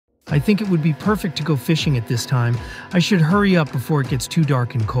I think it would be perfect to go fishing at this time. I should hurry up before it gets too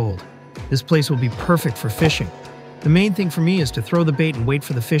dark and cold. This place will be perfect for fishing. The main thing for me is to throw the bait and wait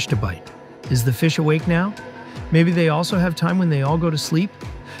for the fish to bite. Is the fish awake now? Maybe they also have time when they all go to sleep?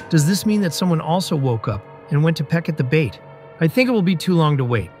 Does this mean that someone also woke up and went to peck at the bait? I think it will be too long to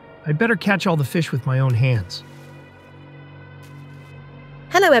wait. I'd better catch all the fish with my own hands.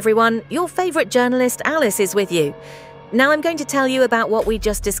 Hello everyone, your favourite journalist Alice is with you. Now I'm going to tell you about what we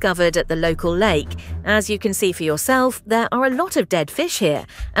just discovered at the local lake. As you can see for yourself, there are a lot of dead fish here,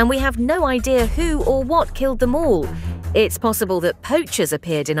 and we have no idea who or what killed them all. It's possible that poachers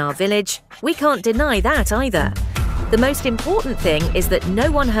appeared in our village. We can't deny that either. The most important thing is that no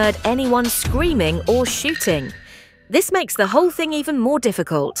one heard anyone screaming or shooting. This makes the whole thing even more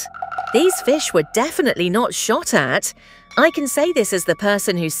difficult. These fish were definitely not shot at. I can say this as the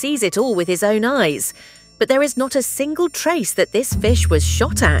person who sees it all with his own eyes. But there is not a single trace that this fish was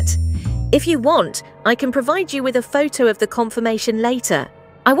shot at. If you want, I can provide you with a photo of the confirmation later.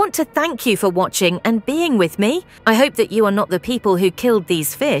 I want to thank you for watching and being with me. I hope that you are not the people who killed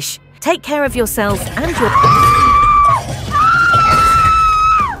these fish. Take care of yourself and your...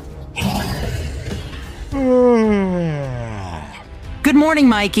 Good morning,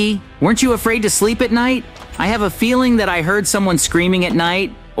 Mikey. Weren't you afraid to sleep at night? I have a feeling that I heard someone screaming at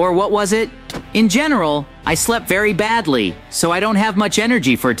night. Or what was it? In general, I slept very badly, so I don't have much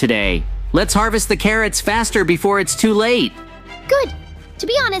energy for today. Let's harvest the carrots faster before it's too late. Good. To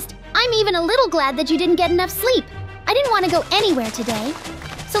be honest, I'm even a little glad that you didn't get enough sleep. I didn't want to go anywhere today.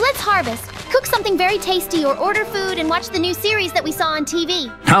 So let's harvest, cook something very tasty or order food and watch the new series that we saw on TV.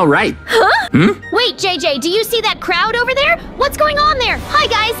 All right. Huh? Wait, JJ, do you see that crowd over there? What's going on there? Hi,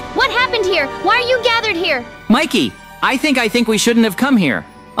 guys. What happened here? Why are you gathered here? Mikey, I think we shouldn't have come here.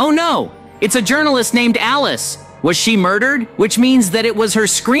 Oh no, it's a journalist named Alice. Was she murdered? Which means that it was her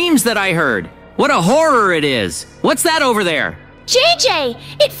screams that I heard. What a horror it is. What's that over there? JJ,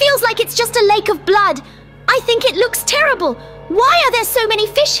 it feels like it's just a lake of blood. I think it looks terrible. Why are there so many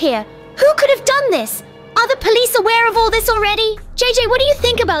fish here? Who could have done this? Are the police aware of all this already? JJ, what do you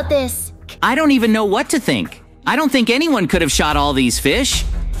think about this? I don't even know what to think. I don't think anyone could have shot all these fish.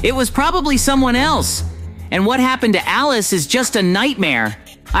 It was probably someone else. And what happened to Alice is just a nightmare.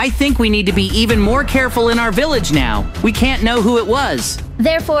 I think we need to be even more careful in our village now. We can't know who it was.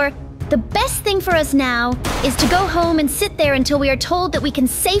 Therefore, the best thing for us now is to go home and sit there until we are told that we can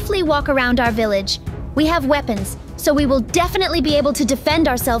safely walk around our village. We have weapons, so we will definitely be able to defend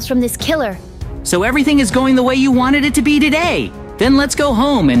ourselves from this killer. So everything is going the way you wanted it to be today. Then let's go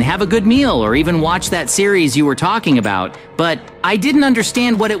home and have a good meal or even watch that series you were talking about. But I didn't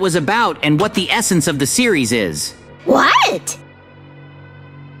understand what it was about and what the essence of the series is. What?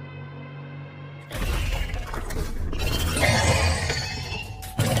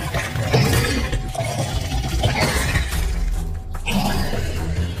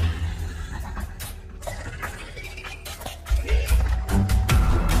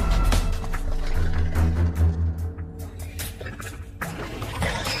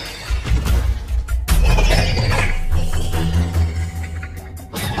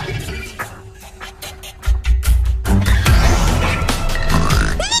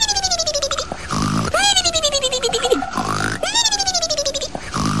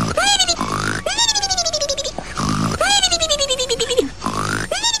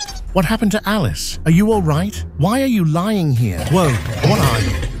 What happened to Alice? Are you all right? Why are you lying here? Whoa, what are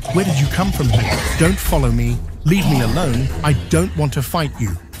you? Where did you come from here? Don't follow me. Leave me alone. I don't want to fight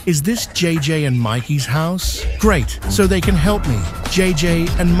you. Is this JJ and Mikey's house? Great, so they can help me.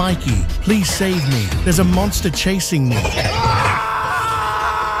 JJ and Mikey, please save me. There's a monster chasing me.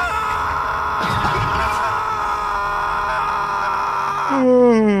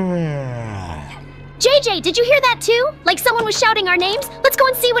 JJ, did you hear that too? Like someone was shouting our names? Let's go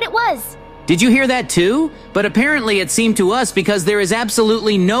and see what it was. Did you hear that too? But apparently it seemed to us because there is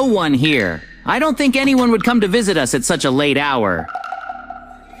absolutely no one here. I don't think anyone would come to visit us at such a late hour.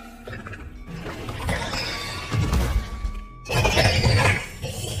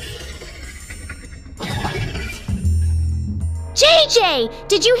 JJ,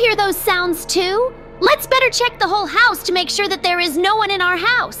 did you hear those sounds too? Let's better check the whole house to make sure that there is no one in our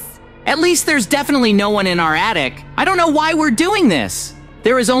house. At least there's definitely no one in our attic. I don't know why we're doing this.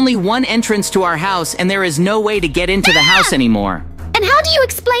 There is only one entrance to our house and there is no way to get into the house anymore. And how do you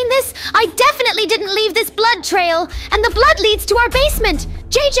explain this? I definitely didn't leave this blood trail, and the blood leads to our basement.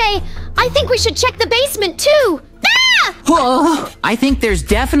 JJ, I think we should check the basement too. Ah! Whoa! I think there's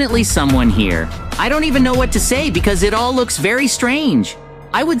definitely someone here. I don't even know what to say because it all looks very strange.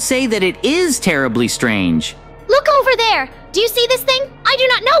 I would say that it is terribly strange. Look over there! Do you see this thing? I do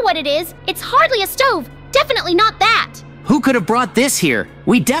not know what it is. It's hardly a stove. Definitely not that. Who could have brought this here?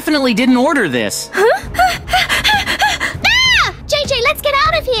 We definitely didn't order this. JJ, let's get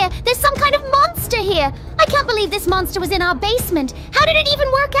out of here! There's some kind of monster here! I can't believe this monster was in our basement. How did it even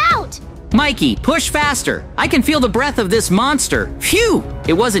work out? Mikey, push faster. I can feel the breath of this monster. Phew!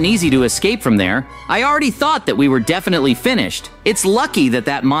 It wasn't easy to escape from there. I already thought that we were definitely finished. It's lucky that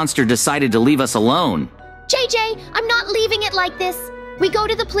that monster decided to leave us alone. JJ, I'm not leaving it like this. We go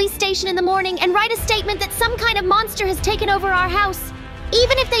to the police station in the morning and write a statement that some kind of monster has taken over our house.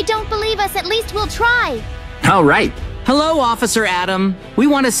 Even if they don't believe us, at least we'll try. All right. Hello, Officer Adam. We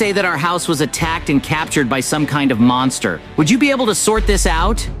want to say that our house was attacked and captured by some kind of monster. Would you be able to sort this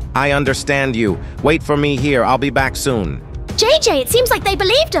out? I understand you. Wait for me here. I'll be back soon. JJ, it seems like they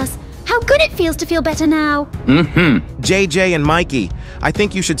believed us. How good it feels to feel better now. JJ and Mikey, I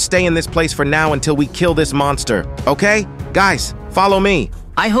think you should stay in this place for now until we kill this monster. Okay? Guys, follow me.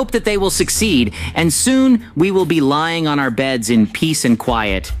 I hope that they will succeed, and soon we will be lying on our beds in peace and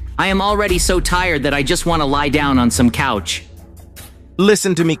quiet. I am already so tired that I just want to lie down on some couch.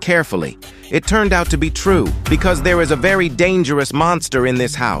 Listen to me carefully. It turned out to be true, because there is a very dangerous monster in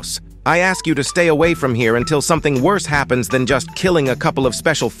this house. I ask you to stay away from here until something worse happens than just killing a couple of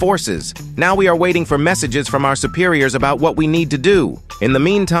special forces. Now we are waiting for messages from our superiors about what we need to do. In the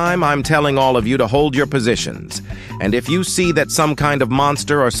meantime, I'm telling all of you to hold your positions. And if you see that some kind of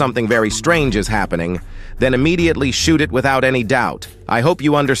monster or something very strange is happening, then immediately shoot it without any doubt. I hope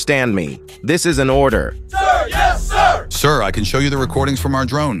you understand me. This is an order. Sir, yes, sir! Sir, I can show you the recordings from our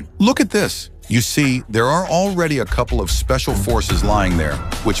drone. Look at this. You see, there are already a couple of special forces lying there,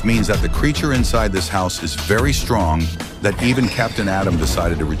 which means that the creature inside this house is very strong, that even Captain Adam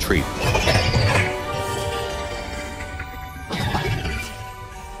decided to retreat.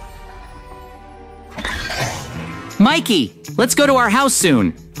 Mikey, let's go to our house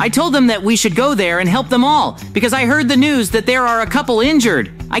soon. I told them that we should go there and help them all, because I heard the news that there are a couple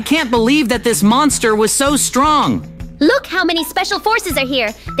injured. I can't believe that this monster was so strong. Look how many special forces are here.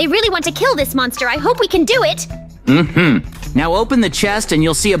 They really want to kill this monster. I hope we can do it. Now open the chest and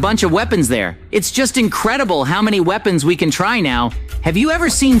you'll see a bunch of weapons there. It's just incredible how many weapons we can try now. Have you ever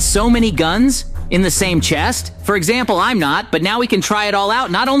seen so many guns in the same chest? For example, I'm not, but now we can try it all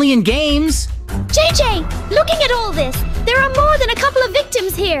out, not only in games. JJ, looking at all this, there are more than a couple of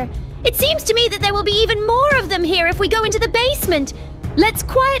victims here. It seems to me that there will be even more of them here if we go into the basement. Let's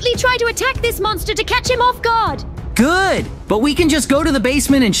quietly try to attack this monster to catch him off guard. Good, but we can just go to the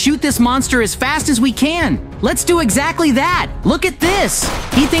basement and shoot this monster as fast as we can. Let's do exactly that. Look at this.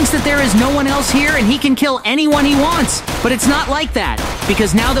 He thinks that there is no one else here and he can kill anyone he wants. But it's not like that,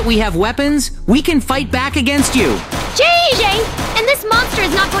 because now that we have weapons, we can fight back against you. JJ! And this monster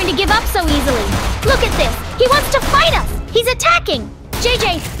is not going to give up so easily. Look at this. He wants to fight us. He's attacking.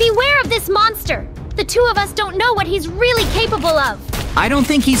 JJ, beware of this monster. The two of us don't know what he's really capable of. I don't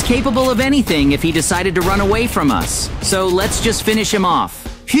think he's capable of anything if he decided to run away from us. So let's just finish him off.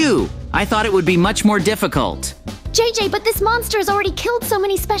 Phew, I thought it would be much more difficult. JJ, but this monster has already killed so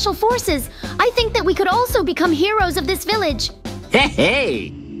many special forces. I think that we could also become heroes of this village.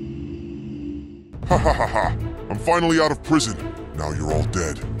 Hey! Ha ha ha ha. I'm finally out of prison. Now you're all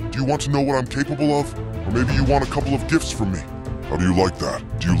dead. Do you want to know what I'm capable of? Or maybe you want a couple of gifts from me? How do you like that?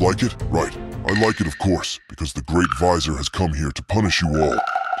 Do you like it? Right. I like it, of course, because the Great Visor has come here to punish you all.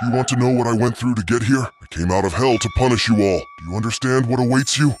 Do you want to know what I went through to get here? I came out of hell to punish you all. Do you understand what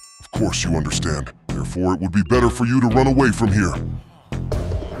awaits you? Of course you understand. Therefore, it would be better for you to run away from here.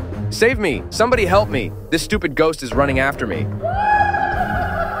 Save me! Somebody help me! This stupid ghost is running after me.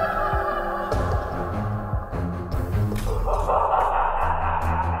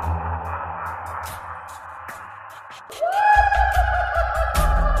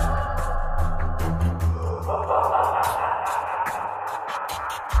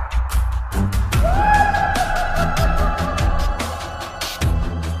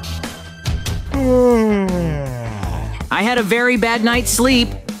 I had a very bad night's sleep.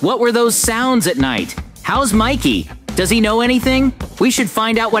 What were those sounds at night? How's Mikey? Does he know anything? We should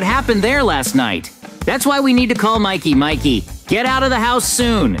find out what happened there last night. That's why we need to call Mikey. Mikey, get out of the house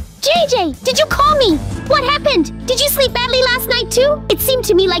soon. JJ, did you call me? What happened? Did you sleep badly last night too? It seemed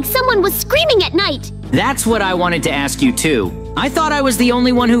to me like someone was screaming at night. That's what I wanted to ask you too. I thought I was the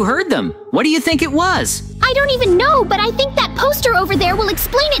only one who heard them. What do you think it was? I don't even know, but I think that poster over there will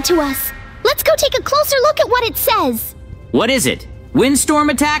explain it to us. Let's go take a closer look at what it says. What is it? Windstorm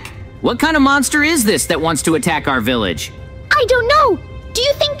attack? What kind of monster is this that wants to attack our village? I don't know. Do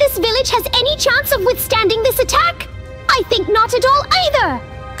you think this village has any chance of withstanding this attack? I think not at all either.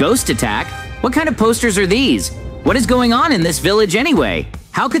 Ghost attack? What kind of posters are these? What is going on in this village anyway?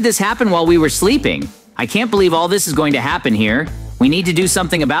 How could this happen while we were sleeping? I can't believe all this is going to happen here. We need to do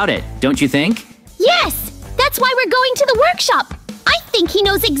something about it, don't you think? Yes! That's why we're going to the workshop. I think he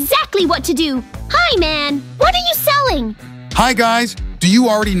knows exactly what to do. Hi, man. What are you selling? Hi, guys. Do you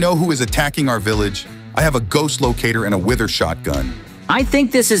already know who is attacking our village? I have a ghost locator and a wither shotgun. I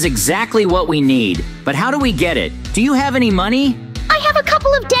think this is exactly what we need. But how do we get it? Do you have any money? I have a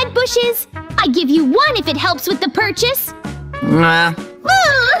couple of dead bushes. I give you one if it helps with the purchase.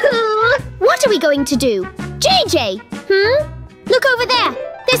 What are we going to do? JJ! Look over there.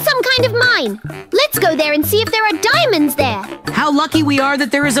 There's some kind of mine. Let's go there and see if there are diamonds there. How lucky we are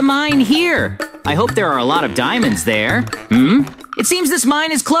that there is a mine here. I hope there are a lot of diamonds there. It seems this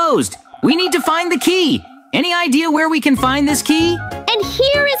mine is closed. We need to find the key. Any idea where we can find this key? And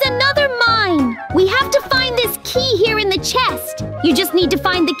here is another mine. We have to find this key here in the chest. You just need to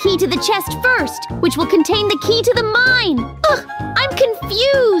find the key to the chest first, which will contain the key to the mine. Ugh, I'm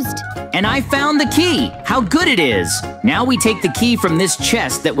confused. And I found the key. How good it is. Now we take the key from this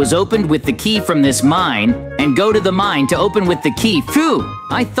chest that was opened with the key from this mine and go to the mine to open with the key. Phew,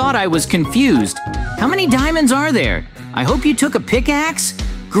 I thought I was confused. How many diamonds are there? I hope you took a pickaxe.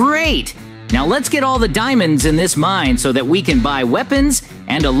 Great. Now let's get all the diamonds in this mine so that we can buy weapons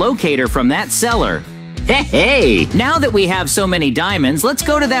and a locator from that seller. Hey! Now that we have so many diamonds, let's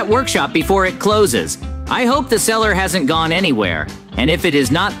go to that workshop before it closes. I hope the seller hasn't gone anywhere. And if it is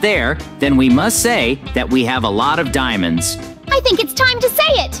not there, then we must say that we have a lot of diamonds. I think it's time to say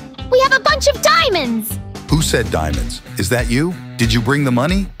it. We have a bunch of diamonds. Who said diamonds? Is that you? Did you bring the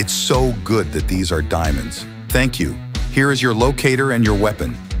money? It's so good that these are diamonds. Thank you. Here is your locator and your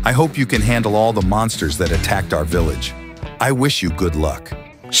weapon. I hope you can handle all the monsters that attacked our village. I wish you good luck.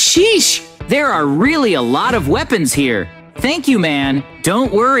 Sheesh! There are really a lot of weapons here. Thank you, man.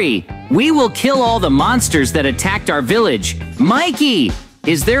 Don't worry. We will kill all the monsters that attacked our village. Mikey!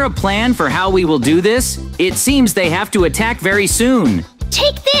 Is there a plan for how we will do this? It seems they have to attack very soon.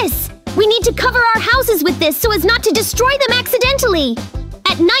 Take this! We need to cover our houses with this so as not to destroy them accidentally.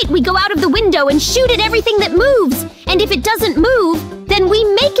 At night, we go out of the window and shoot at everything that moves. And if it doesn't move, then we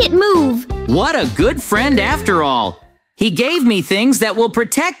make it move. What a good friend after all. He gave me things that will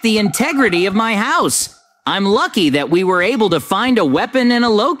protect the integrity of my house. I'm lucky that we were able to find a weapon and a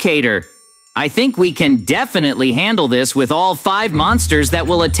locator. I think we can definitely handle this with all 5 monsters that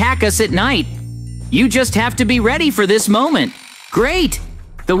will attack us at night. You just have to be ready for this moment. Great!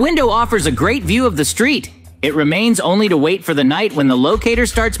 The window offers a great view of the street. It remains only to wait for the night when the locator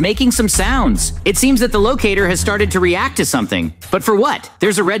starts making some sounds. It seems that the locator has started to react to something. But for what?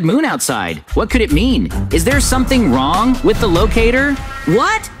 There's a red moon outside. What could it mean? Is there something wrong with the locator?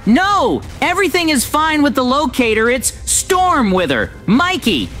 What? No! Everything is fine with the locator. It's Storm Wither.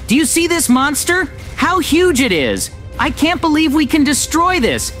 Mikey, do you see this monster? How huge it is! I can't believe we can destroy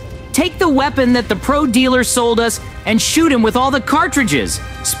this. Take the weapon that the pro dealer sold us and shoot him with all the cartridges.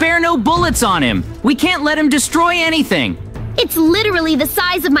 Spare no bullets on him. We can't let him destroy anything. It's literally the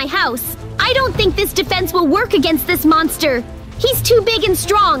size of my house. I don't think this defense will work against this monster. He's too big and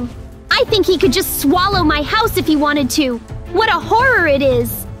strong. I think he could just swallow my house if he wanted to. What a horror it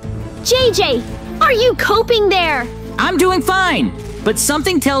is. JJ, are you coping there? I'm doing fine. But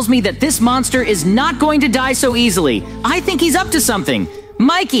something tells me that this monster is not going to die so easily. I think he's up to something.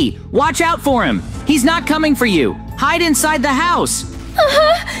 Mikey, watch out for him. He's not coming for you. Hide inside the house.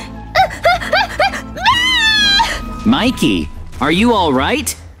 Mikey, are you all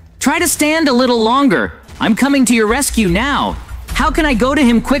right? Try to stand a little longer. I'm coming to your rescue now. How can I go to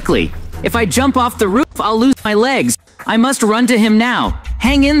him quickly? If I jump off the roof, I'll lose my legs. I must run to him now.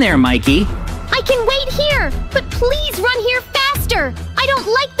 Hang in there, Mikey. I can wait here, but please run here faster. I don't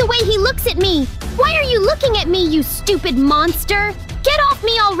like the way he looks at me. Why are you looking at me, you stupid monster? Get off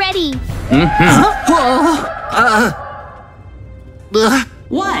me already!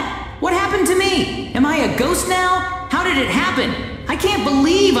 What? What happened to me? Am I a ghost now? How did it happen? I can't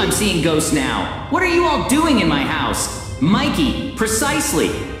believe I'm seeing ghosts now. What are you all doing in my house? Mikey, precisely.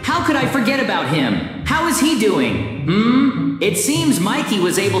 How could I forget about him? How is he doing? It seems Mikey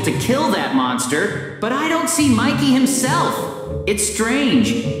was able to kill that monster, but I don't see Mikey himself. It's strange.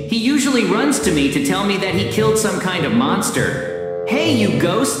 He usually runs to me to tell me that he killed some kind of monster. Hey, you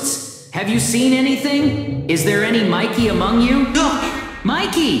ghosts! Have you seen anything? Is there any Mikey among you?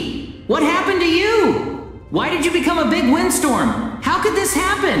 Mikey! What happened to you? Why did you become a big windstorm? How could this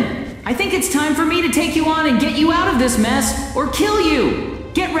happen? I think it's time for me to take you on and get you out of this mess, or kill you!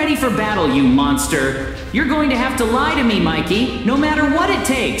 Get ready for battle, you monster! You're going to have to lie to me, Mikey, no matter what it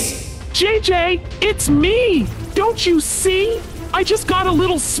takes! JJ, it's me! Don't you see? I just got a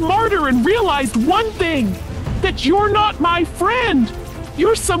little smarter and realized one thing, that you're not my friend.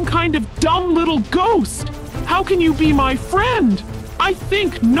 You're some kind of dumb little ghost. How can you be my friend? I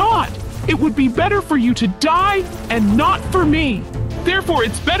think not. It would be better for you to die and not for me. Therefore,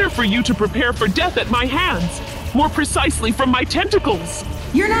 it's better for you to prepare for death at my hands, more precisely from my tentacles.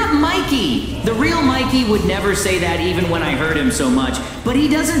 You're not Mikey! The real Mikey would never say that even when I hurt him so much, but he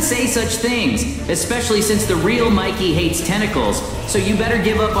doesn't say such things, especially since the real Mikey hates tentacles. So you better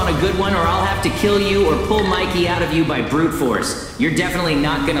give up on a good one or I'll have to kill you or pull Mikey out of you by brute force. You're definitely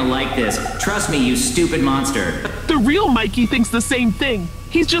not gonna like this. Trust me, you stupid monster. The real Mikey thinks the same thing.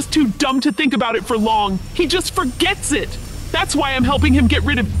 He's just too dumb to think about it for long. He just forgets it. That's why I'm helping him get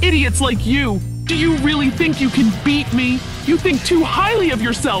rid of idiots like you. Do you really think you can beat me? You think too highly of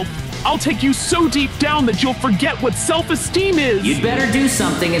yourself. I'll take you so deep down that you'll forget what self-esteem is. You'd better do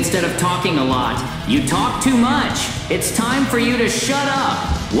something instead of talking a lot. You talk too much. It's time for you to shut up.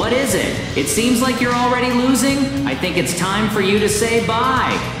 What is it? It seems like you're already losing. I think it's time for you to say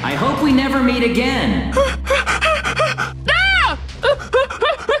bye. I hope we never meet again.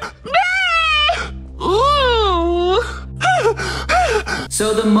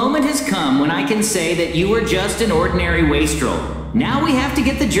 So the moment has come when I can say that you were just an ordinary wastrel. Now we have to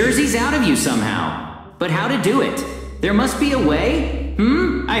get the jerseys out of you somehow. But how to do it? There must be a way?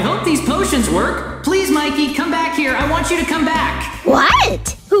 I hope these potions work. Please, Mikey, come back here. I want you to come back.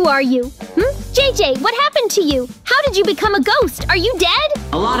 What? Who are you? JJ, what happened to you? How did you become a ghost? Are you dead?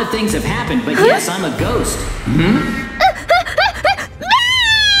 A lot of things have happened, but yes, I'm a ghost.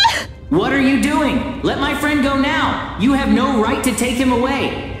 What are you doing? Let my friend go now. You have no right to take him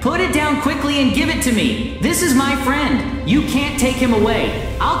away. Put it down quickly and give it to me. This is my friend. You can't take him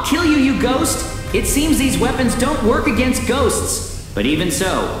away. I'll kill you, you ghost. It seems these weapons don't work against ghosts. But even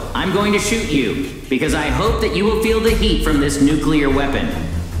so, I'm going to shoot you, because I hope that you will feel the heat from this nuclear weapon.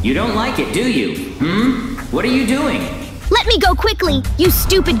 You don't like it, do you? What are you doing? Let me go quickly, you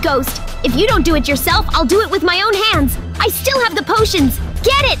stupid ghost. If you don't do it yourself, I'll do it with my own hands. I still have the potions.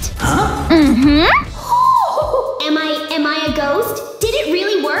 Get it! Huh? Am I a ghost? Did it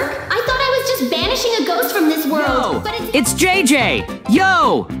really work? I thought I was just banishing a ghost from this world. Yo, but it's JJ!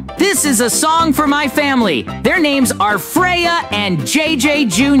 Yo! This is a song for my family. Their names are Freya and JJ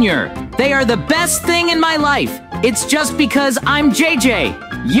Jr. They are the best thing in my life. It's just because I'm JJ.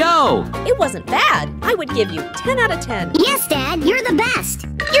 Yo! It wasn't bad. I would give you 10 out of 10. Yes, Dad, you're the best.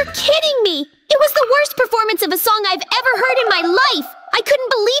 You're kidding me! It was the worst performance of a song I've ever heard in my life. I couldn't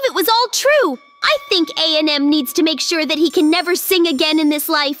believe it was all true. I think A&M needs to make sure that he can never sing again in this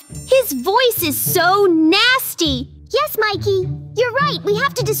life. His voice is so nasty. Yes, Mikey. You're right. We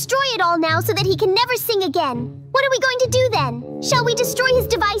have to destroy it all now so that he can never sing again. What are we going to do then? Shall we destroy his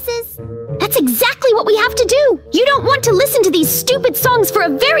devices? That's exactly what we have to do. You don't want to listen to these stupid songs for a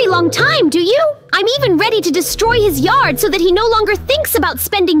very long time, do you? I'm even ready to destroy his yard so that he no longer thinks about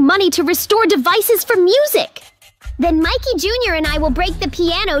spending money to restore devices for music. Then Mikey Jr. and I will break the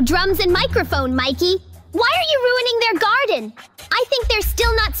piano, drums, and microphone, Mikey. Why are you ruining their garden? I think they're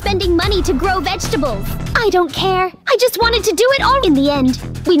still not spending money to grow vegetables. I don't care. I just wanted to do it all in the end.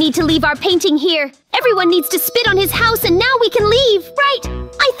 We need to leave our painting here. Everyone needs to spit on his house and now we can leave, right?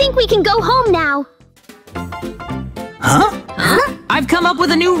 I think we can go home now. Huh? I've come up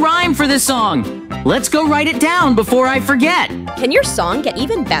with a new rhyme for this song. Let's go write it down before I forget. Can your song get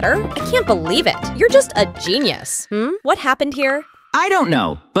even better? I can't believe it. You're just a genius. What happened here? I don't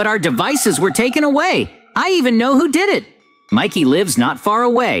know, but our devices were taken away. I even know who did it. Mikey lives not far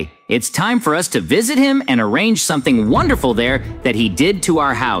away. It's time for us to visit him and arrange something wonderful there that he did to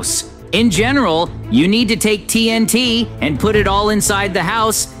our house. In general, you need to take TNT and put it all inside the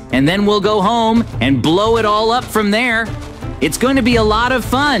house, and then we'll go home and blow it all up from there. It's going to be a lot of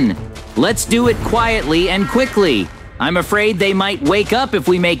fun. Let's do it quietly and quickly. I'm afraid they might wake up if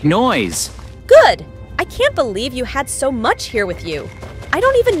we make noise. Good. I can't believe you had so much here with you. I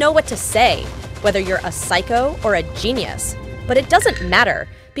don't even know what to say, whether you're a psycho or a genius. But it doesn't matter,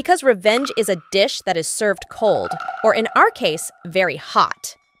 because revenge is a dish that is served cold, or in our case, very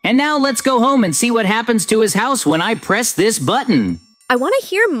hot. And now let's go home and see what happens to his house when I press this button. I want to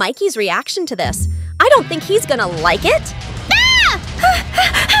hear Mikey's reaction to this. I don't think he's gonna like it.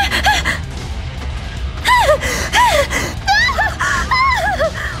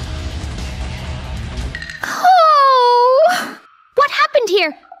 Oh! What happened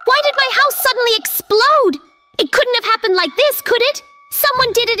here? Why did my house suddenly explode? It couldn't have happened like this, could it?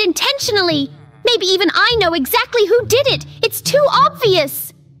 Someone did it intentionally. Maybe even I know exactly who did it. It's too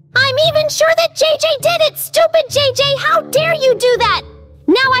obvious. I'm even sure that JJ did it! Stupid JJ, how dare you do that?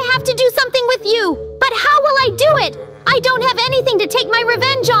 Now I have to do something with you. But how will I do it? I don't have anything to take my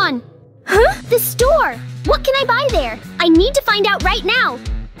revenge on. Huh? The store. What can I buy there? I need to find out right now.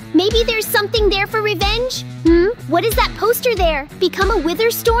 Maybe there's something there for revenge? What is that poster there? Become a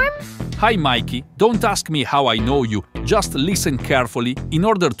Witherstorm? Hi, Mikey. Don't ask me how I know you. Just listen carefully. In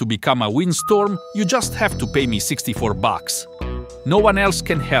order to become a windstorm, you just have to pay me 64 bucks. No one else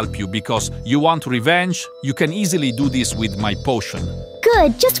can help you because you want revenge. You can easily do this with my potion.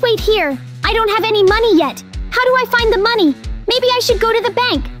 Good, just wait here. I don't have any money yet. How do I find the money? Maybe I should go to the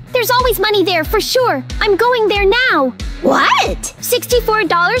bank. There's always money there for sure. I'm going there now. What?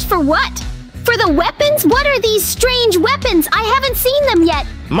 $64 for what? For the weapons? What are these strange weapons? I haven't seen them yet.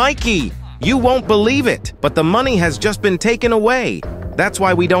 Mikey, you won't believe it, but the money has just been taken away. That's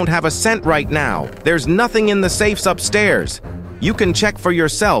why we don't have a cent right now. There's nothing in the safes upstairs. You can check for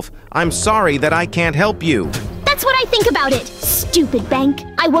yourself. I'm sorry that I can't help you. That's what I think about it. Stupid bank.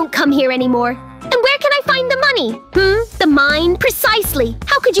 I won't come here anymore. And where can I find the money? The mine? Precisely.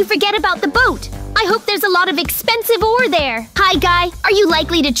 How could you forget about the boat? I hope there's a lot of expensive ore there. Hi, guy. Are you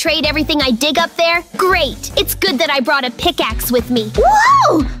likely to trade everything I dig up there? Great. It's good that I brought a pickaxe with me.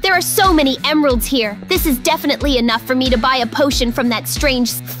 Whoa! There are so many emeralds here. This is definitely enough for me to buy a potion from that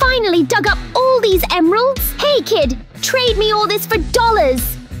strange... Finally dug up all these emeralds? Hey, kid. Trade me all this for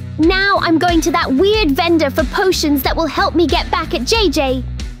dollars. Now I'm going to that weird vendor for potions that will help me get back at JJ.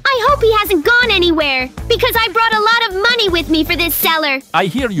 I hope he hasn't gone anywhere, because I brought a lot of money with me for this seller. I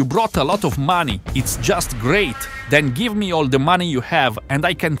hear you brought a lot of money. It's just great. Then give me all the money you have and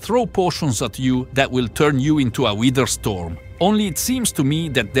I can throw potions at you that will turn you into a Witherstorm. Only it seems to me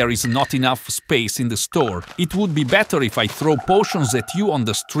that there is not enough space in the store. It would be better if I throw potions at you on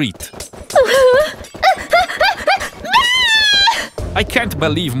the street. I can't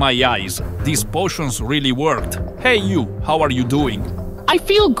believe my eyes. These potions really worked. Hey you, how are you doing? I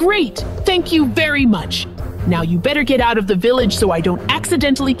feel great. Thank you very much. Now you better get out of the village so I don't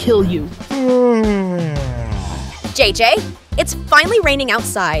accidentally kill you. JJ, it's finally raining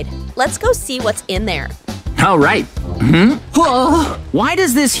outside. Let's go see what's in there. All right. Whoa. Why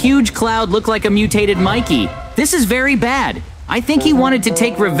does this huge cloud look like a mutated Mikey? This is very bad. I think he wanted to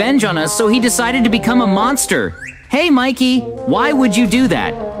take revenge on us, so he decided to become a monster. Hey, Mikey, why would you do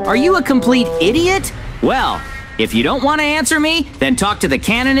that? Are you a complete idiot? Well, if you don't want to answer me, then talk to the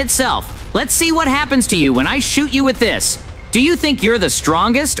cannon itself. Let's see what happens to you when I shoot you with this. Do you think you're the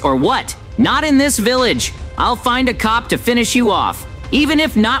strongest or what? Not in this village. I'll find a cop to finish you off. Even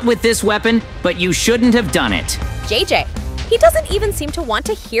if not with this weapon, but you shouldn't have done it. JJ, he doesn't even seem to want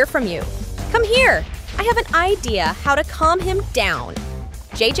to hear from you. Come here. I have an idea how to calm him down.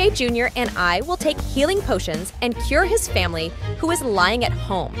 JJ Jr. and I will take healing potions and cure his family who is lying at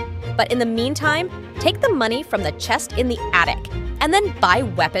home. But in the meantime, take the money from the chest in the attic and then buy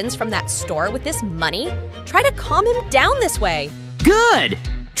weapons from that store with this money. Try to calm him down this way. Good!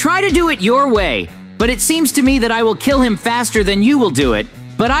 Try to do it your way. But it seems to me that I will kill him faster than you will do it.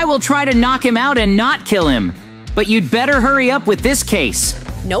 But I will try to knock him out and not kill him. But you'd better hurry up with this case.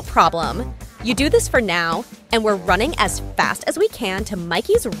 No problem. You do this for now, and we're running as fast as we can to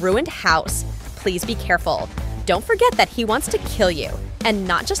Mikey's ruined house. Please be careful. Don't forget that he wants to kill you, and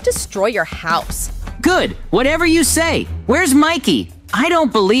not just destroy your house. Good, whatever you say. Where's Mikey? I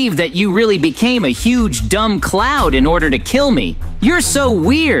don't believe that you really became a huge dumb cloud in order to kill me. You're so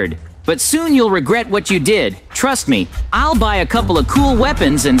weird. But soon you'll regret what you did. Trust me, I'll buy a couple of cool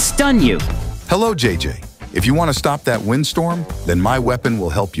weapons and stun you. Hello, JJ. If you want to stop that windstorm, then my weapon will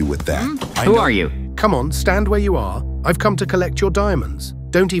help you with that. Who are you? Come on, stand where you are. I've come to collect your diamonds.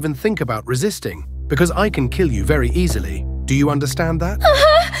 Don't even think about resisting, because I can kill you very easily. Do you understand that?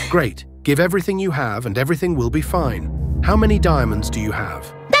 Great. Give everything you have and everything will be fine. How many diamonds do you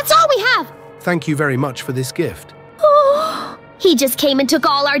have? That's all we have! Thank you very much for this gift. He just came and took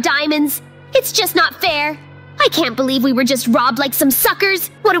all our diamonds. It's just not fair. I can't believe we were just robbed like some suckers.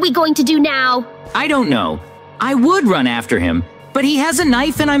 What are we going to do now? I don't know. I would run after him, but he has a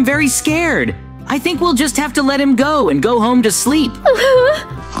knife and I'm very scared. I think we'll just have to let him go and go home to sleep.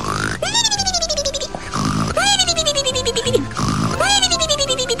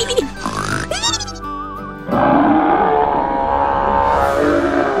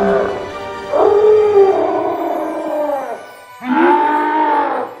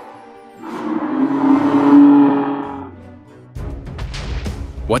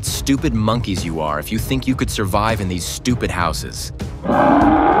 What stupid monkeys you are if you think you could survive in these stupid houses.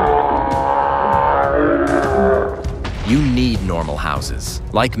 You need normal houses,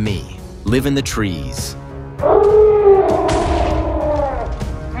 like me. Live in the trees.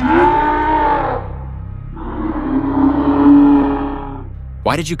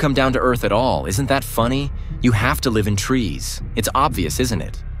 Why did you come down to Earth at all? Isn't that funny? You have to live in trees. It's obvious, isn't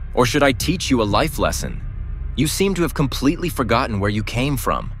it? Or should I teach you a life lesson? You seem to have completely forgotten where you came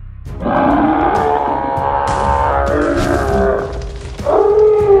from.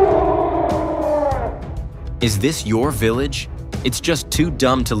 Is this your village? It's just too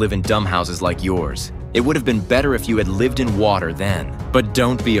dumb to live in dumb houses like yours. It would have been better if you had lived in water then. But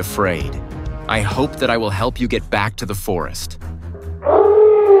don't be afraid. I hope that I will help you get back to the forest.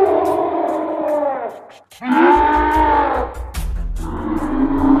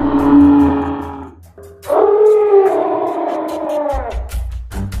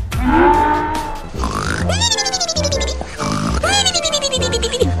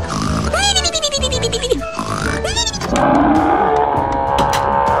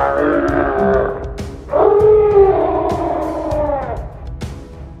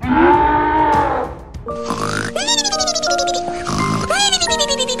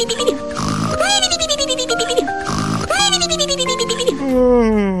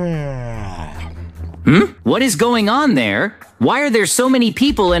 What is going on there? Why are there so many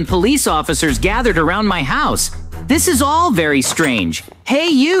people and police officers gathered around my house? This is all very strange. Hey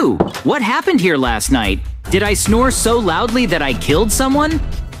you! What happened here last night? Did I snore so loudly that I killed someone?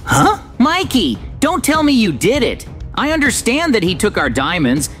 Huh? Mikey, don't tell me you did it. I understand that he took our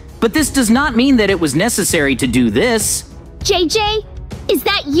diamonds, but this does not mean that it was necessary to do this. JJ, is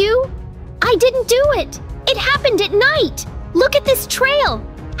that you? I didn't do it. It happened at night. Look at this trail.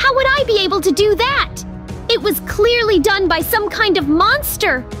 How would I be able to do that? It was clearly done by some kind of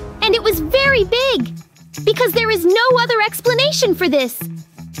monster, and it was very big. Because there is no other explanation for this.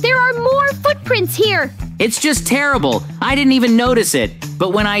 There are more footprints here. It's just terrible. I didn't even notice it.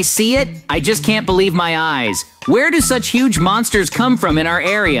 But when I see it, I just can't believe my eyes. Where do such huge monsters come from in our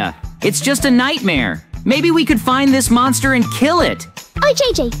area? It's just a nightmare. Maybe we could find this monster and kill it. Oh,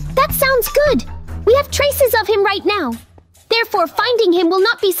 JJ, that sounds good. We have traces of him right now. Therefore, finding him will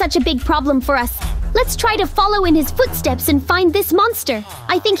not be such a big problem for us. Let's try to follow in his footsteps and find this monster.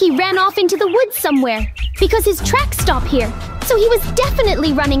 I think he ran off into the woods somewhere, because his tracks stop here. So he was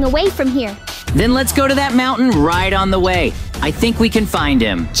definitely running away from here. Then let's go to that mountain right on the way. I think we can find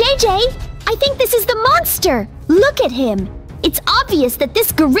him. JJ, I think this is the monster. Look at him. It's obvious that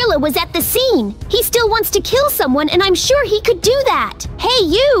this gorilla was at the scene. He still wants to kill someone, and I'm sure he could do that. Hey,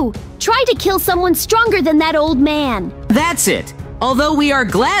 you! Try to kill someone stronger than that old man. That's it. Although we are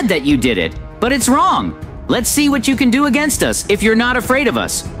glad that you did it, but it's wrong. Let's see what you can do against us if you're not afraid of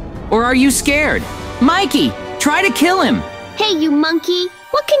us. Or are you scared? Mikey, try to kill him. Hey, you monkey.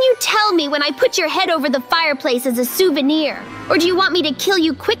 What can you tell me when I put your head over the fireplace as a souvenir? Or do you want me to kill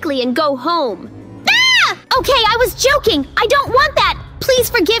you quickly and go home? Ah! Okay, I was joking. I don't want that.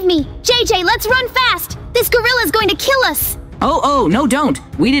 Please forgive me. JJ, let's run fast. This gorilla's going to kill us. Oh, no, don't.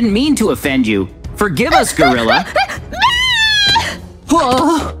 We didn't mean to offend you. Forgive us, gorilla.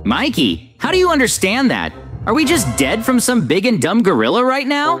 Whoa. Mikey, how do you understand that? Are we just dead from some big and dumb gorilla right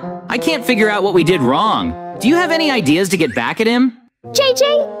now? I can't figure out what we did wrong. Do you have any ideas to get back at him?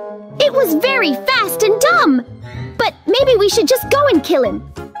 JJ, it was very fast and dumb. But maybe we should just go and kill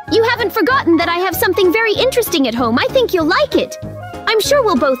him. You haven't forgotten that I have something very interesting at home. I think you'll like it. I'm sure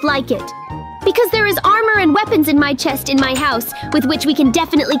we'll both like it. Because there is armor and weapons in my chest in my house, with which we can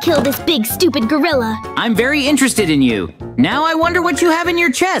definitely kill this big, stupid gorilla. I'm very interested in you. Now I wonder what you have in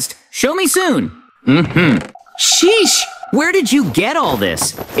your chest. Show me soon. Sheesh! Where did you get all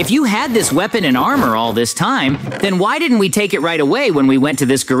this? If you had this weapon and armor all this time, then why didn't we take it right away when we went to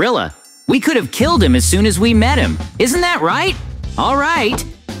this gorilla? We could have killed him as soon as we met him. Isn't that right? All right.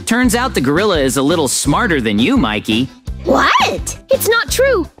 Turns out the gorilla is a little smarter than you, Mikey. What? It's not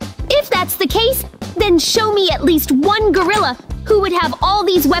true. If that's the case, then show me at least one gorilla who would have all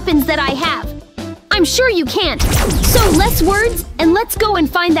these weapons that I have. I'm sure you can't. So less words, and let's go and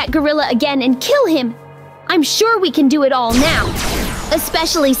find that gorilla again and kill him. I'm sure we can do it all now.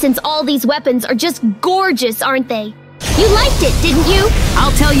 Especially since all these weapons are just gorgeous, aren't they? You liked it, didn't you?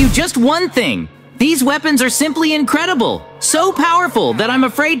 I'll tell you just one thing. These weapons are simply incredible. So powerful that I'm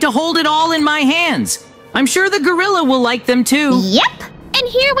afraid to hold it all in my hands. I'm sure the gorilla will like them too. Yep. And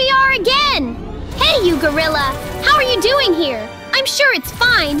here we are again! Hey, you gorilla! How are you doing here? I'm sure it's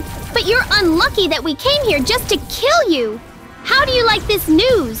fine, but you're unlucky that we came here just to kill you! How do you like this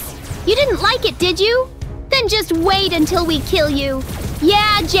news? You didn't like it, did you? Then just wait until we kill you.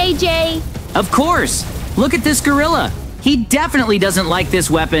 Yeah, JJ! Of course! Look at this gorilla! He definitely doesn't like this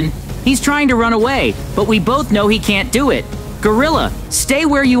weapon. He's trying to run away, but we both know he can't do it. Gorilla, stay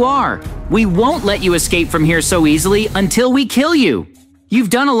where you are. We won't let you escape from here so easily until we kill you. You've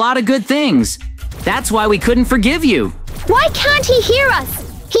done a lot of good things. That's why we couldn't forgive you. Why can't he hear us?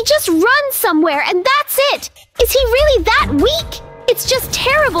 He just runs somewhere and that's it. Is he really that weak? It's just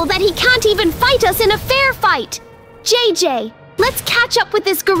terrible that he can't even fight us in a fair fight. JJ, let's catch up with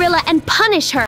this gorilla and punish her.